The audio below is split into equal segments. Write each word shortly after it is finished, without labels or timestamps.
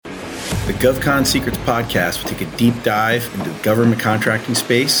The GovCon Secrets podcast will take a deep dive into the government contracting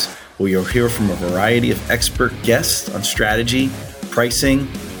space, where you'll hear from a variety of expert guests on strategy, pricing,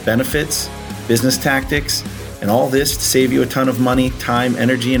 benefits, business tactics, and all this to save you a ton of money, time,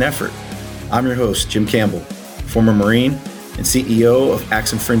 energy, and effort. I'm your host, Jim Campbell, former Marine and CEO of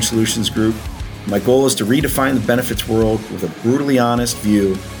Axum Fringe Solutions Group. My goal is to redefine the benefits world with a brutally honest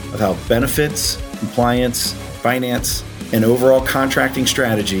view of how benefits, compliance, finance, and overall contracting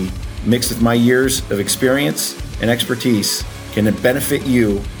strategy, mixed with my years of experience and expertise, can benefit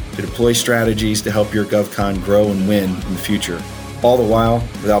you to deploy strategies to help your GovCon grow and win in the future, all the while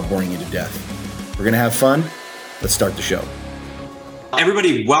without boring you to death. We're going to have fun. Let's start the show.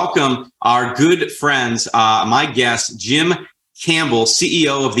 Everybody, welcome our good friends, my guest, Jim Campbell,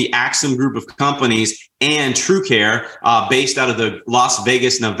 CEO of the Axum Group of Companies and TrueCare, based out of the Las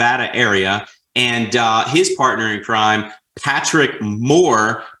Vegas, Nevada area, and his partner in crime, Patrick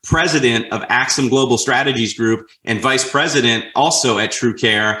Moore, president of Axum Global Strategies Group and vice president also at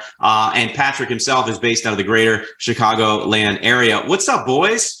TrueCare. And Patrick himself is based out of the greater Chicagoland area. What's up,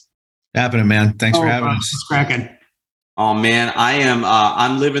 boys? Happening, man. Thanks for having us. It's cracking. Oh man,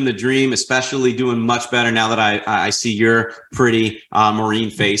 I'm living the dream, especially doing much better now that I see your pretty Marine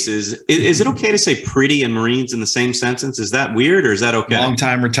faces. Is it okay to say pretty and Marines in the same sentence? Is that weird or is that okay? Long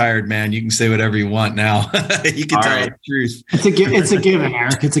time retired, man. You can say whatever you want now. You can tell the truth. It's a given,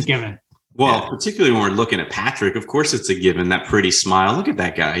 Eric. It's a given. Well, particularly when we're looking at Patrick, of course it's a given, that pretty smile. Look at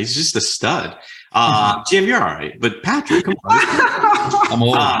that guy. He's just a stud. Jim, you're all right. But Patrick, come on. I'm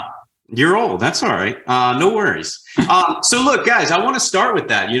old. You're old. That's all right. No worries. So look, guys, I want to start with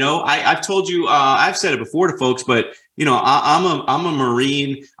that. You know, I've told you, I've said it before to folks, but you know, I'm a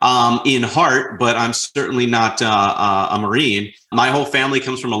Marine in heart, but I'm certainly not a Marine. My whole family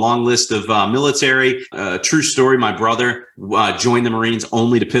comes from a long list of military. True story. My brother joined the Marines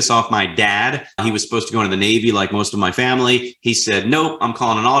only to piss off my dad. He was supposed to go into the Navy like most of my family. He said, nope, I'm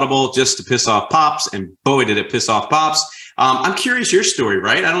calling an audible just to piss off Pops. And boy, did it piss off Pops. I'm curious your story,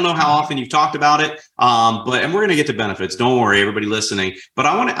 right? I don't know how often you've talked about it, and we're going to get to benefits. Don't worry, everybody listening. But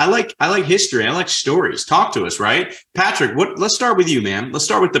I like history. I like stories. Talk to us, right? Patrick, let's start with you, man. Let's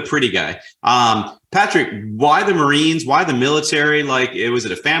start with the pretty guy. Patrick, why the Marines? Why the military? Was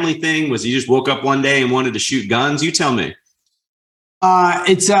it a family thing? Was you just woke up one day and wanted to shoot guns? You tell me.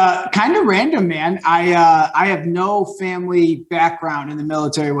 It's kind of random, man. I have no family background in the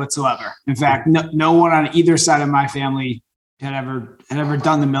military whatsoever. In fact, no one on either side of my family had ever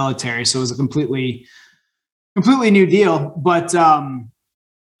done the military. So it was a completely new deal. But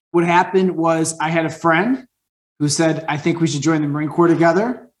what happened was I had a friend who said, I think we should join the Marine Corps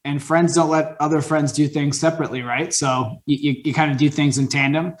together. And friends don't let other friends do things separately, right? So you kind of do things in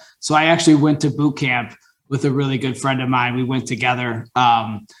tandem. So I actually went to boot camp with a really good friend of mine. We went together.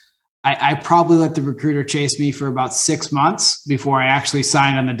 I probably let the recruiter chase me for about 6 months before I actually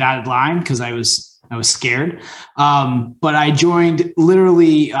signed on the dotted line because I was scared. But I joined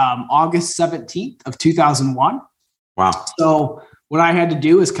literally August 17th of 2001. Wow. So what I had to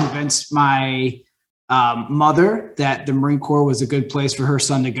do is convince my mother that the Marine Corps was a good place for her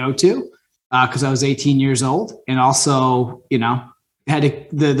son to go to because I was 18 years old. And also, you know,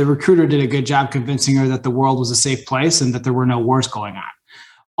 the recruiter did a good job convincing her that the world was a safe place and that there were no wars going on,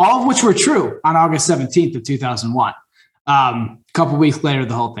 all of which were true on August 17th of 2001. A couple of weeks later,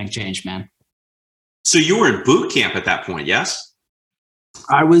 the whole thing changed, man. So you were in boot camp at that point, yes?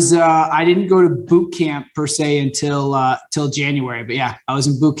 I was. I didn't go to boot camp per se until January, but yeah, I was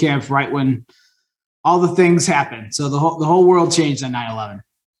in boot camp right when all the things happened. So the whole world changed on 9/11.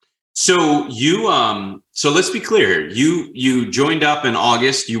 So so let's be clear. You joined up in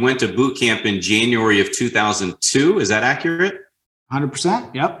August. You went to boot camp in January of 2002. Is that accurate?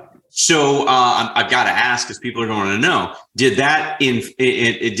 100%. Yep. So I've got to ask because people are going to know. Did that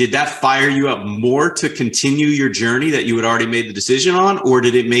fire you up more to continue your journey that you had already made the decision on, or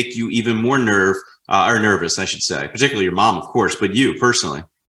did it make you even more nervous? I should say, particularly your mom, of course, but you personally.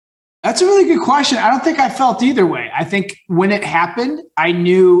 That's a really good question. I don't think I felt either way. I think when it happened, I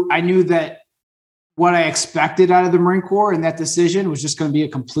knew that what I expected out of the Marine Corps and that decision was just going to be a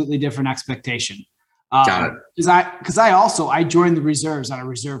completely different expectation. Got it. Because I joined the reserves on a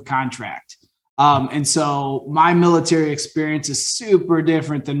reserve contract. And so my military experience is super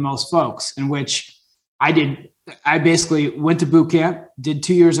different than most folks, in which I basically went to boot camp, did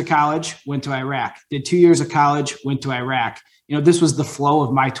 2 years of college, went to Iraq, did 2 years of college, went to Iraq. You know, this was the flow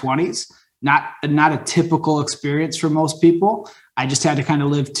of my 20s, not a typical experience for most people. I just had to kind of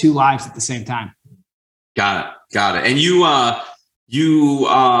live two lives at the same time. Got it. And you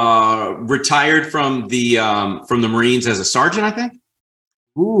retired from the Marines as a sergeant, I think?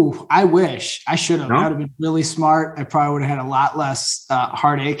 Ooh, I wish I should have. No? That would have been really smart. I probably would have had a lot less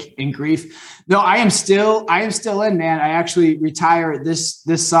heartache and grief. No, I am still in, man. I actually retire this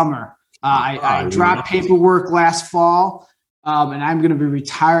summer. I dropped paperwork last fall, and I'm going to be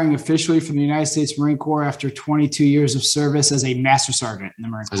retiring officially from the United States Marine Corps after 22 years of service as a master sergeant in the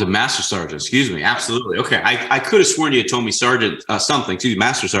Marine Corps. As a master sergeant, excuse me. Absolutely. Okay. I could have sworn you had told me sergeant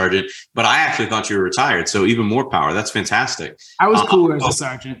master sergeant, but I actually thought you were retired. So even more power. That's fantastic. I was cooler as a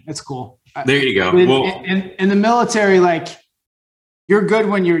sergeant. It's cool. There you go. In the military, like, you're good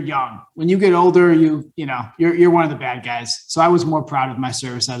when you're young. When you get older, you're one of the bad guys. So I was more proud of my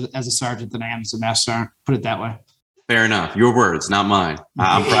service as a sergeant than I am as a master sergeant. Put it that way. Fair enough. Your words, not mine.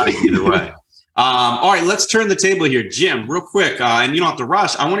 I'm proud of you either way. All right, let's turn the table here. Jim, real quick, and you don't have to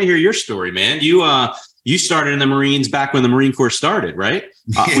rush. I want to hear your story, man. You started in the Marines back when the Marine Corps started, right?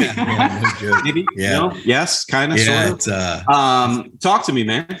 No joke. Maybe? Yeah. No? Yes, kind of, Yeah, sort of. Talk to me,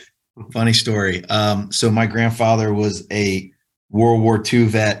 man. Funny story. So my grandfather was a World War II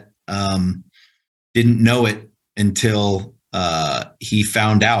vet. Didn't know it until he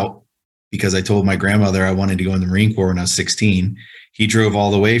found out, because I told my grandmother I wanted to go in the Marine Corps when I was 16. He drove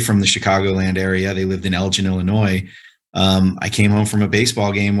all the way from the Chicagoland area. They lived in Elgin, Illinois. I came home from a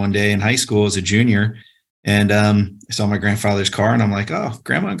baseball game one day in high school as a junior, and I saw my grandfather's car, and I'm like, oh,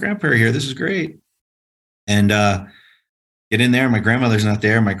 Grandma and Grandpa are here. This is great. And get in there. My grandmother's not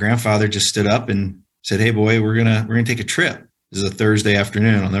there. My grandfather just stood up and said, hey, boy, we're gonna take a trip. This is a Thursday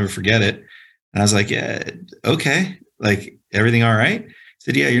afternoon. I'll never forget it. And I was like, yeah, okay. Like, everything all right? He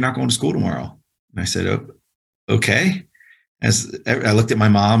said, yeah, you're not going to school tomorrow. And I said, oh, okay. As I looked at my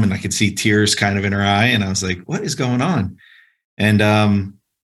mom, and I could see tears kind of in her eye, and I was like, what is going on? And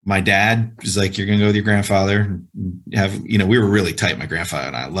my dad was like, you're going to go with your grandfather. We were really tight. My grandfather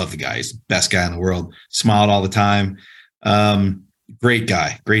and I love the guy. He's the best guy in the world. Smiled all the time. Great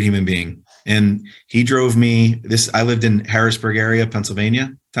guy, great human being. And he drove me I lived in Harrisburg area,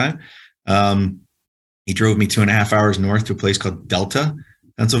 Pennsylvania time. He drove me 2.5 hours north to a place called Delta,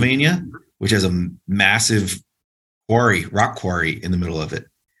 Pennsylvania, which has a massive rock quarry in the middle of it.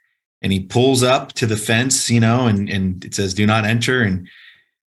 And he pulls up to the fence, and it says, do not enter. And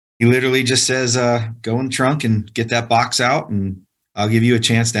he literally just says, go in the trunk and get that box out, and I'll give you a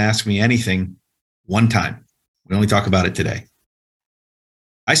chance to ask me anything one time. We only talk about it today.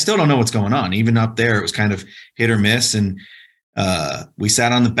 I still don't know what's going on. Even up there, it was kind of hit or miss. And we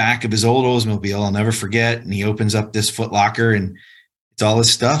sat on the back of his old Oldsmobile. I'll never forget. And he opens up this Foot Locker, and it's all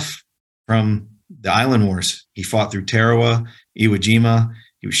his stuff from the Island Wars. He fought through Tarawa, Iwo Jima.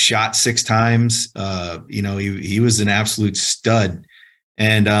 He was shot 6 times. He was an absolute stud.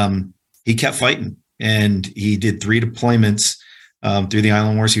 And he kept fighting. And he did 3 deployments through the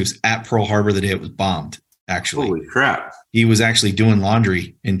Island Wars. He was at Pearl Harbor the day it was bombed, actually. Holy crap. He was actually doing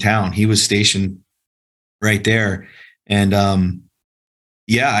laundry in town. He was stationed right there. And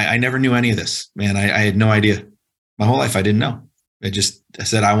I never knew any of this, man. I had no idea. My whole life, I didn't know. I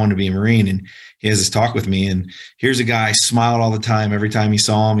said I wanted to be a Marine, and he has this talk with me, and here's a guy smiled all the time. Every time he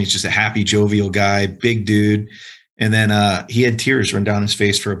saw him, he's just a happy, jovial guy, big dude. And then he had tears run down his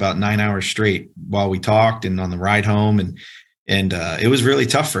face for about 9 hours straight while we talked and on the ride home. And it was really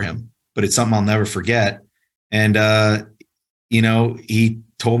tough for him, but it's something I'll never forget. And, he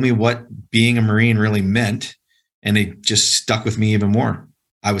told me what being a Marine really meant, and it just stuck with me even more.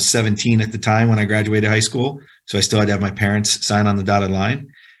 I was 17 at the time when I graduated high school, so I still had to have my parents sign on the dotted line,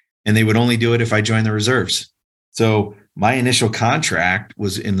 and they would only do it if I joined the reserves. So my initial contract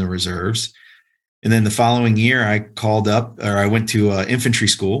was in the reserves. And then the following year, I went to infantry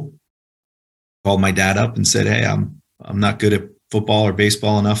school, called my dad up and said, hey, I'm not good at football or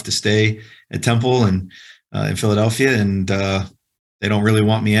baseball enough to stay at Temple and in Philadelphia, and they don't really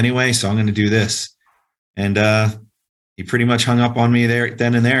want me anyway, so I'm going to do this. And he pretty much hung up on me there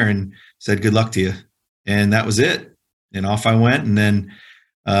then and there and said, good luck to you. And that was it. And off I went. And then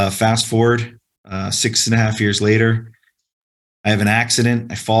fast forward 6.5 years later, I have an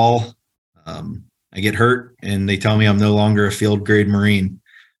accident. I fall. I get hurt, and they tell me I'm no longer a field grade Marine,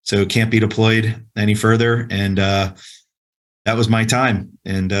 so can't be deployed any further. And that was my time.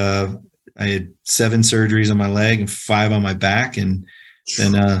 And I had 7 surgeries on my leg and 5 on my back. And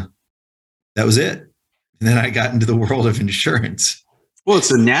then that was it. And then I got into the world of insurance. Well,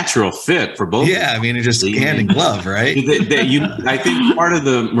 it's a natural fit for both. Yeah, I mean, it's just hand in glove, right? I think part of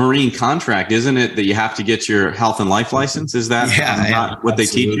the Marine contract, isn't it, that you have to get your health and life license? Is that not what they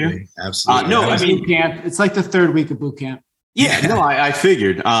teach you? Absolutely. No, I mean, boot camp. It's like the 3rd week of boot camp. Yeah, no, I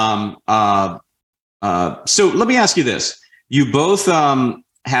figured. So let me ask you this: you both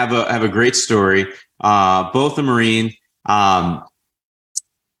have a great story. Both a Marine.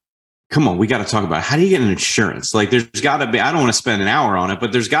 come on, we got to talk about how do you get an insurance? Like there's got to be, I don't want to spend an hour on it,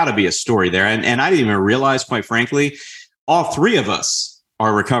 but there's got to be a story there. And I didn't even realize, quite frankly, all three of us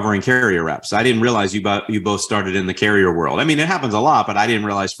are recovering carrier reps. I didn't realize you both started in the carrier world. I mean, it happens a lot, but I didn't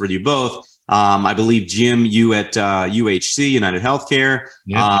realize for you both. I believe, Jim, you at UHC, United Healthcare,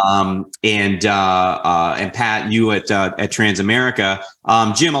 and Pat, you at Transamerica.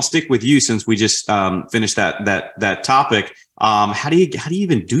 Jim, I'll stick with you since we just finished that topic. How do you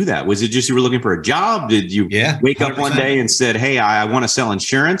even do that? Was it just you were looking for a job? Did you wake 100%. Up one day and said, "Hey, I want to sell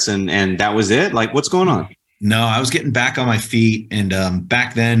insurance," and that was it? Like, what's going on? No, I was getting back on my feet, and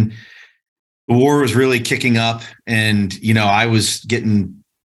back then, the war was really kicking up, and I was getting,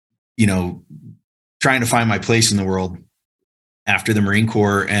 trying to find my place in the world after the Marine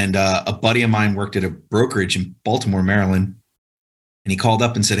Corps. And a buddy of mine worked at a brokerage in Baltimore, Maryland. And he called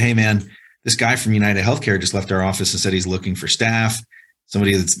up and said, "Hey, man, this guy from United Healthcare just left our office and said he's looking for staff,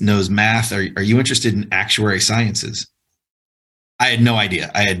 somebody that knows math. Are you interested in actuary sciences?" I had no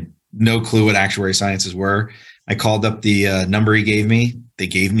idea. I had no clue what actuary sciences were. I called up the number he gave me. They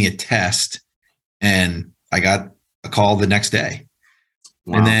gave me a test, and I got a call the next day.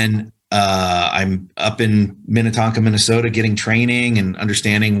 Wow. And then I'm up in Minnetonka, Minnesota, getting training and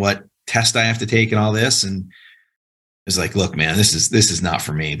understanding what test I have to take and all this. And it's like, look, man, this is not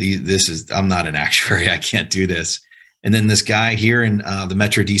for me. I'm not an actuary. I can't do this. And then this guy here in the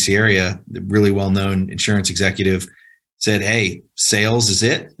Metro DC area, the really well-known insurance executive, said, "Hey, sales is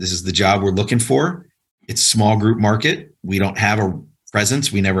it. This is the job we're looking for. It's small group market. We don't have a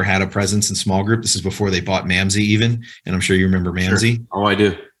presence. We never had a presence in small group." This is before they bought Mamsie even. And I'm sure you remember Mamsie. Sure. Oh, I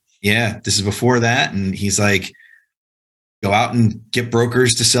do. Yeah, this is before that. And he's like, "Go out and get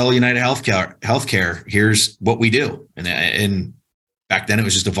brokers to sell United Healthcare. Here's what we do." And back then it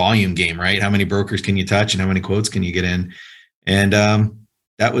was just a volume game, right? How many brokers can you touch and how many quotes can you get in? And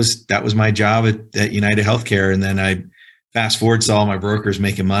that was my job at United Healthcare. And then I fast forward, saw my brokers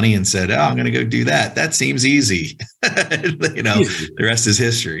making money and said, "Oh, I'm going to go do that. That seems easy." The rest is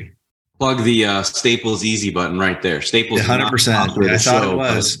history. Plug the Staples easy button right there. Staples 100%. I thought it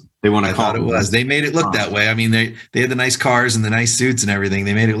was. They want to call it was. They made it look that way. I mean, they had the nice cars and the nice suits and everything.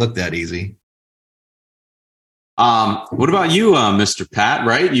 They made it look that easy. What about you, Mr. Pat?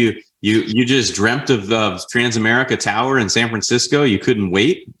 Right? You just dreamt of the Transamerica Tower in San Francisco. You couldn't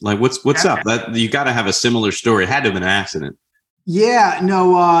wait. Like, what's up? That you got to have a similar story. It had to have been an accident. Yeah,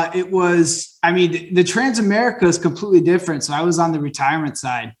 no, it was. I mean, the Transamerica is completely different. So I was on the retirement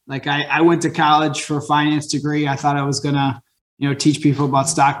side. Like, I went to college for a finance degree. I thought I was gonna teach people about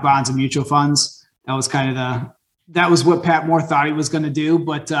stock, bonds, and mutual funds. That was kind of that was what Pat Moore thought he was going to do.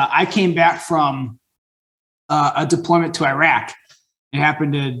 But I came back from a deployment to Iraq. It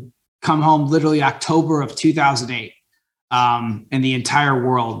happened to come home literally October of 2008. And the entire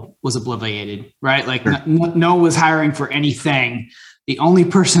world was obliterated, right? Like no one was hiring for anything. The only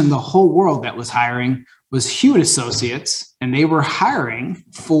person in the whole world that was hiring was Hewitt Associates, and they were hiring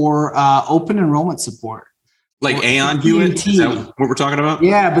for open enrollment support. Like Aon Hewitt? Is that what we're talking about?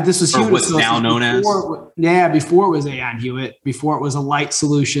 Yeah, but this was Hewitt what's now known as? Before it was Aon Hewitt, before it was Alight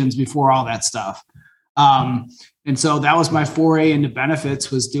Solutions, before all that stuff. And so that was my foray into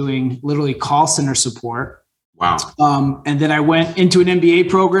benefits, was doing literally call center support. Wow. And then I went into an MBA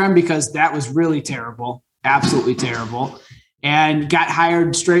program because that was really terrible, absolutely terrible, and got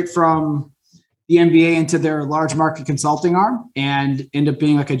hired straight from the MBA into their large market consulting arm and ended up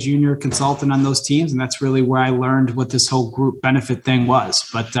being like a junior consultant on those teams. And that's really where I learned what this whole group benefit thing was.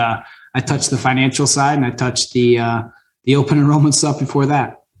 But I touched the financial side and I touched the open enrollment stuff before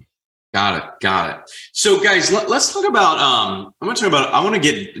that. Got it. So guys, let's talk about, I want to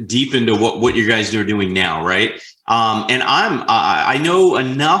get deep into what you guys are doing now. Right. And I know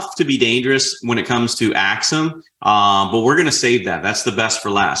enough to be dangerous when it comes to Axum, but we're going to save that. That's the best for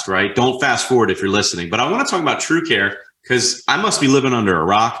last, right? Don't fast forward if you're listening, but I want to talk about TrueCare because I must be living under a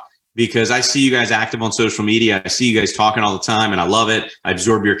rock because I see you guys active on social media. I see you guys talking all the time and I love it. I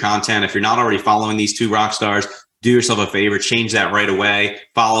absorb your content. If you're not already following these two rock stars, do yourself a favor, change that right away,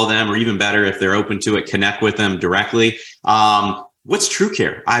 follow them, or even better, if they're open to it, connect with them directly. What's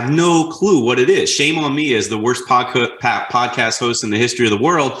TrueCare? I have no clue what it is. Shame on me as the worst podcast host in the history of the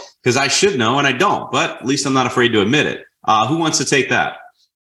world, because I should know and I don't, but at least I'm not afraid to admit it. Who wants to take that?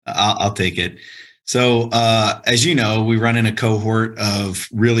 I'll take it. So as you know, we run in a cohort of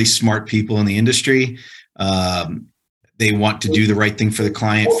really smart people in the industry. They want to do the right thing for the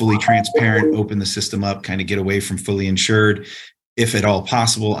client, fully transparent, open the system up, kind of get away from fully insured, if at all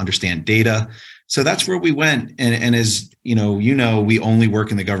possible, understand data. So that's where we went. And as you know, we only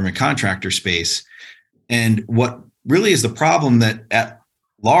work in the government contractor space. And what really is the problem that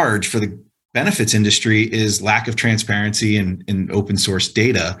large for the benefits industry is lack of transparency and open source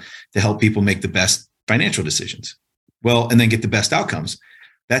data to help people make the best financial decisions. Well, and then get the best outcomes.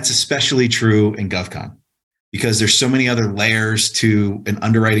 That's especially true in GovCon because there's so many other layers to an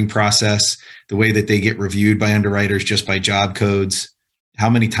underwriting process, the way that they get reviewed by underwriters just by job codes, how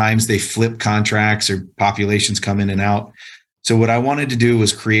many times they flip contracts or populations come in and out. So what I wanted to do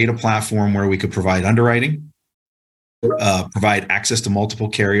was create a platform where we could provide underwriting, provide access to multiple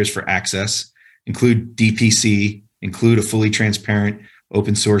carriers for access, include DPC, include a fully transparent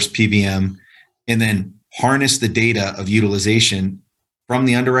open source PBM, and then harness the data of utilization from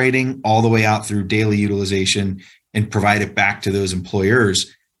the underwriting all the way out through daily utilization and provide it back to those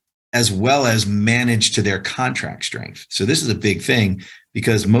employers, as well as manage to their contract strength. So this is a big thing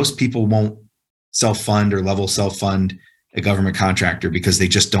because most people won't self-fund or level self-fund a government contractor because they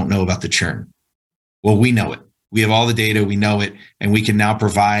just don't know about the churn. Well, we know it. We have all the data, we know it, and we can now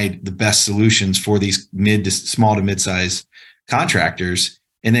provide the best solutions for these small to mid-size contractors,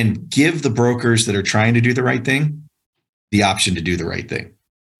 and then give the brokers that are trying to do the right thing the option to do the right thing.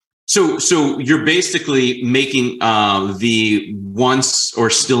 So you're basically making the once or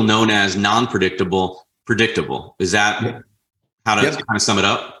still known as non-predictable predictable. Is that how to kind of sum it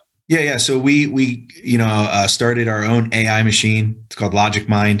up? Yeah. So we started our own AI machine. It's called Logic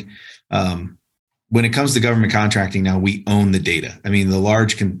Mind. When it comes to government contracting now, we own the data. I mean, the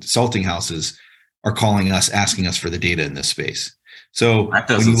large consulting houses are calling us, asking us for the data in this space. So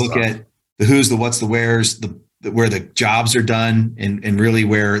when you look at the who's, the what's, the where's, where the jobs are done and really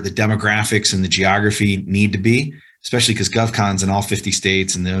where the demographics and the geography need to be, especially because GovCon's in all 50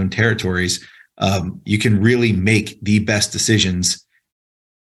 states and their own territories, you can really make the best decisions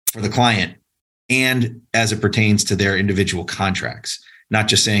for the client and as it pertains to their individual contracts, not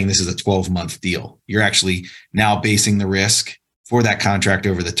just saying this is a 12-month deal. You're actually now basing the risk for that contract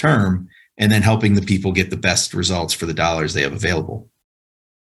over the term and then helping the people get the best results for the dollars they have available.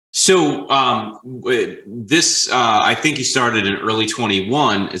 So this, I think you started in early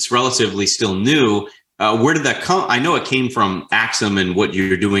 21. It's relatively still new. Where did that come? I know it came from Axum and what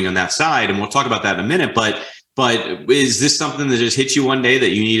you're doing on that side, and we'll talk about that in a minute. But is this something that just hit you one day that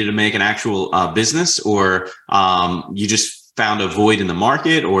you needed to make an actual business, or you just found a void in the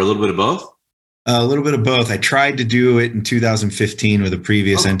market, or a little bit of both? A little bit of both. I tried to do it in 2015 with a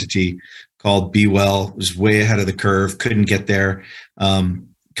previous entity called Be Well. It was way ahead of the curve. Couldn't get there.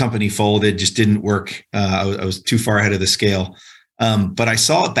 Company folded, just didn't work. I was too far ahead of the scale. But I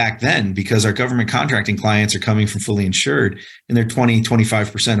saw it back then because our government contracting clients are coming from fully insured and they're 20,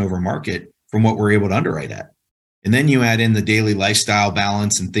 25% over market from what we're able to underwrite at. And then you add in the daily lifestyle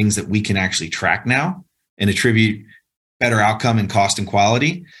balance and things that we can actually track now and attribute better outcome and cost and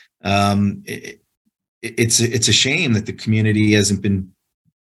quality. It's a shame that the community hasn't been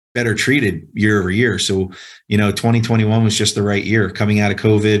better treated year over year. So, 2021 was just the right year coming out of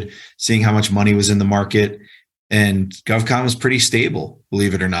COVID, seeing how much money was in the market, and GovCon was pretty stable,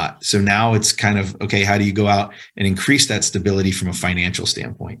 believe it or not. So now it's kind of, okay, how do you go out and increase that stability from a financial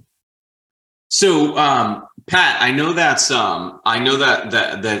standpoint? So, Pat, I know that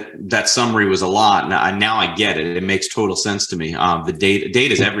summary was a lot. Now I get it. It makes total sense to me. The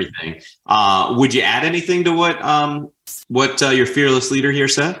data is everything. Would you add anything to what your fearless leader here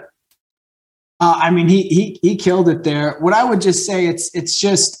said? He killed it there. What I would just say, it's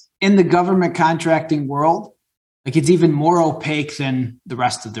just in the government contracting world, like it's even more opaque than the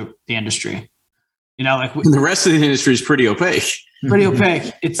rest of the industry. The rest of the industry is pretty opaque. Pretty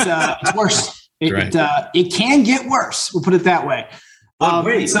opaque. It's worse. It can get worse. We'll put it that way.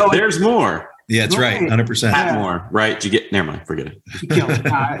 So there's more. Yeah, that's right. 100%. Pat more, right? Did you get? Never mind. Forget it. You killed it.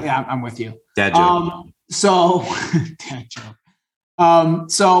 Yeah, I'm with you. Dad joke. Dad joke.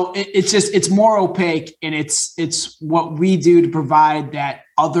 So it's more opaque, and it's what we do to provide that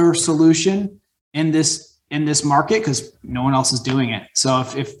other solution in this market because no one else is doing it. So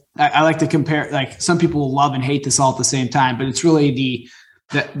if I like to compare, like some people will love and hate this all at the same time, but it's really the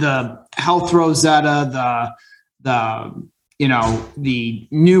Health Rosetta, the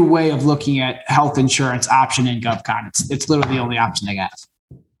new way of looking at health insurance option in GovCon. It's literally the only option they have.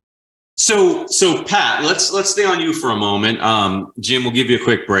 So Pat, let's stay on you for a moment. Jim, we'll give you a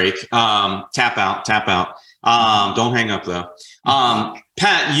quick break. Tap out. Don't hang up though.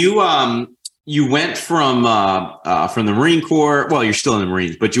 Pat, you went from the Marine Corps. Well, you're still in the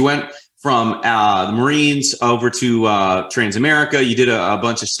Marines, but you went from the Marines over to Transamerica. You did a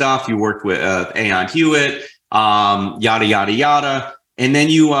bunch of stuff. You worked with Aon Hewitt, yada, yada, yada. And then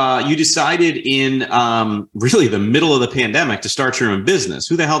you decided in really the middle of the pandemic to start your own business.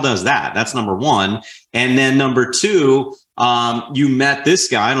 Who the hell does that? That's number one. And then number two, you met this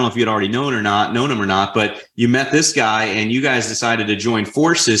guy. I don't know if you'd already known him or not, but you met this guy and you guys decided to join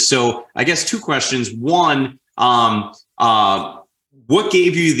forces. So I guess two questions. One, what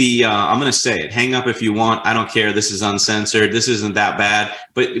gave you the, I'm going to say it, hang up if you want. I don't care. This is uncensored. This isn't that bad.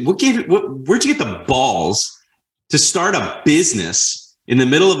 But where'd you get the balls to start a business in the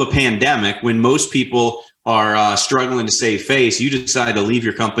middle of a pandemic when most people are struggling to save face? You decide to leave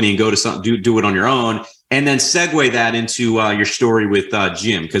your company and go to do it on your own, and then segue that into your story with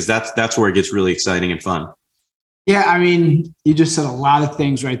Jim, because that's where it gets really exciting and fun. Yeah, I mean, you just said a lot of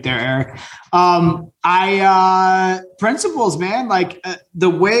things right there, Eric. Principles, man. Like the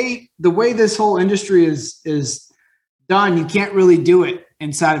way this whole industry is done, you can't really do it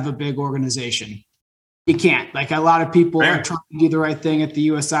inside of a big organization. You can't. Like a lot of people are trying to do the right thing at the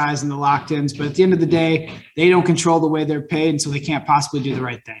USIs and the locked-ins, but at the end of the day, they don't control the way they're paid, and so they can't possibly do the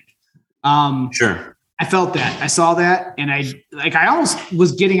right thing. Sure. I felt that. I saw that, and I almost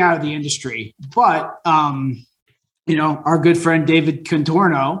was getting out of the industry, but our good friend David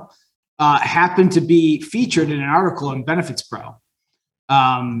Contorno happened to be featured in an article in Benefits Pro.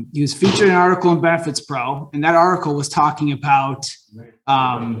 He was featured in an article in Benefits Pro, and that article was talking about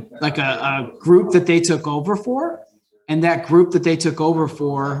like a group that they took over for, and that group that they took over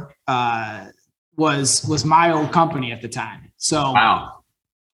for was my old company at the time. So wow.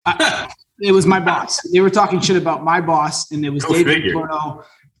 It was my boss. They were talking shit about my boss, and it was David Contorno.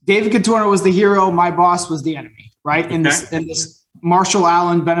 David Contorno was the hero. My boss was the enemy, right? In this Marshall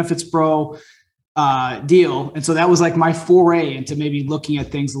Allen Benefits Pro deal. And so that was like my foray into maybe looking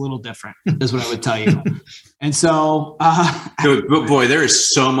at things a little different, is what I would tell you. And so boy, there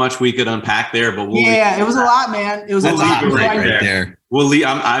is so much we could unpack there, but it was a lot, man. It was a lot right there. We'll leave.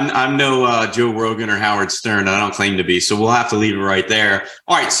 I'm no Joe Rogan or Howard Stern. I don't claim to be, so we'll have to leave it right there.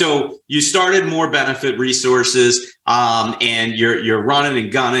 All right. So you started More Benefit Resources, and you're running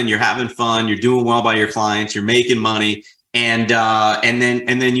and gunning. You're having fun. You're doing well by your clients. You're making money, and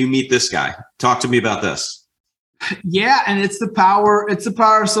then you meet this guy. Talk to me about this. Yeah, and it's the power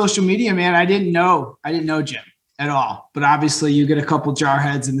of social media, man. I didn't know Jim at all, but obviously you get a couple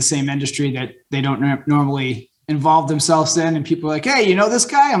jarheads in the same industry that they don't normally involve themselves in, and people are like, "Hey, you know this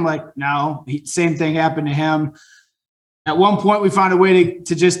guy?" I'm like, "No." Same thing happened to him. At one point, we found a way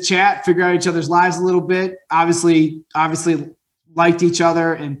to just chat, figure out each other's lives a little bit. Obviously liked each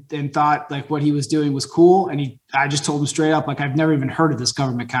other and thought like what he was doing was cool. And I just told him straight up, like, I've never even heard of this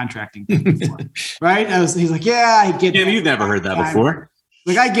government contracting thing before. Right? He's like, yeah, I get that. You've never heard that before.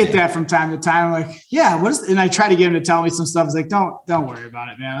 Like, I get that from time to time. I'm like, yeah, and I try to get him to tell me some stuff. He's like, don't worry about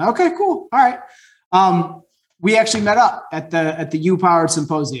it, man. Okay, cool. All right. We actually met up at the U-Powered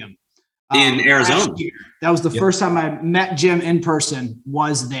Symposium in Arizona. That was the first time I met Jim in person,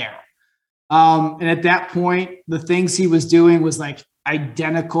 was there. And at that point, the things he was doing was like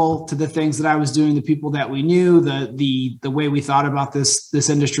identical to the things that I was doing, the people that we knew, the way we thought about this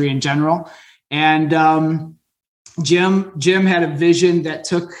industry in general. And Jim had a vision that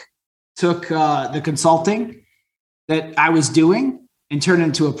took the consulting that I was doing and turned it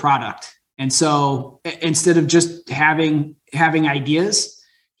into a product. And so instead of just having ideas,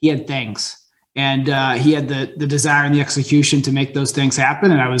 he had things. And he had the desire and the execution to make those things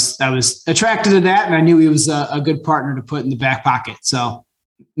happen. And I was attracted to that, and I knew he was a good partner to put in the back pocket. So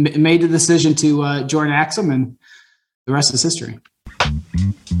made the decision to join Axum, and the rest is history.